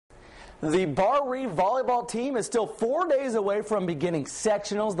The Barr-Reeve volleyball team is still 4 days away from beginning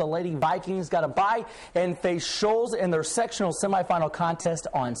sectionals. The Lady Vikings got a bye and face Shoals in their sectional semifinal contest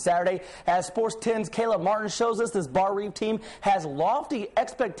on Saturday. As Sports 10's Caleb Martin shows us, this Barr-Reeve team has lofty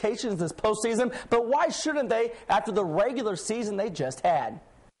expectations this postseason, but why shouldn't they after the regular season they just had?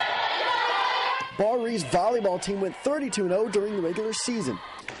 Barr-Reeve's volleyball team went 32-0 during the regular season.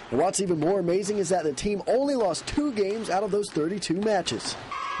 And what's even more amazing is that the team only lost 2 games out of those 32 matches.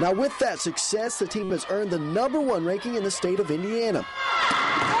 Now, with that success, the team has earned the #1 ranking in the state of Indiana.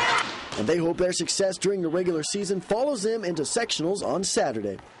 And they hope their success during the regular season follows them into sectionals on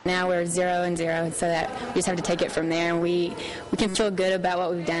Saturday. Now we're 0-0, so that we just have to take it from there. We can feel good about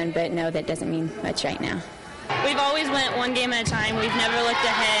what we've done, but no, that doesn't mean much right now. We've always went one game at a time. We've never looked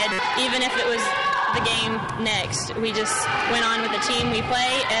ahead, even if it was the game next. We just went on with the team we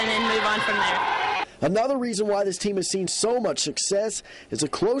play and then move on from there. Another reason why this team has seen so much success is the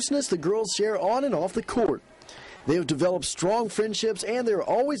closeness the girls share on and off the court. They have developed strong friendships, and they're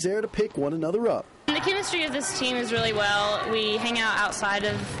always there to pick one another up. The chemistry of this team is really well. We hang out outside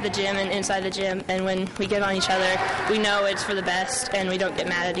of the gym and inside the gym, and when we get on each other, we know it's for the best, and we don't get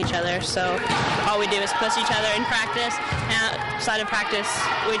mad at each other. So all we do is push each other in practice, and outside of practice,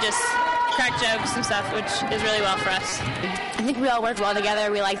 we just crack jokes and stuff, which is really well for us. I think we all work well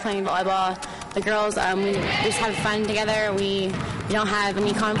together. We like playing volleyball. The girls, we just have fun together. We don't have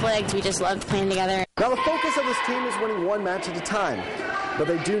any conflict. We just love playing together. Now the focus of this team is winning one match at a time. But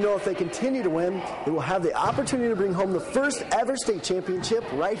they do know if they continue to win, they will have the opportunity to bring home the first ever state championship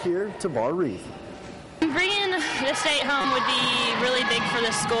right here to Barr-Reeve. Bringing the state home would be really big for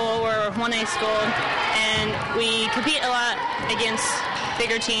this school. We're a 1A school, and we compete a lot against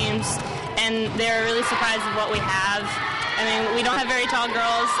bigger teams, and they're really surprised with what we have. I mean, we don't have very tall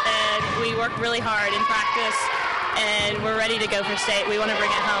girls, and we work really hard in practice, and we're ready to go for state. We want to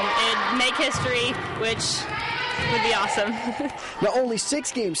bring it home. It'd make history, which would be awesome. Now, only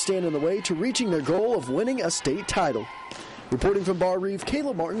 6 games stand in the way to reaching their goal of winning a state title. Reporting from Barr-Reeve,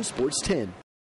 Caleb Martin, Sports 10.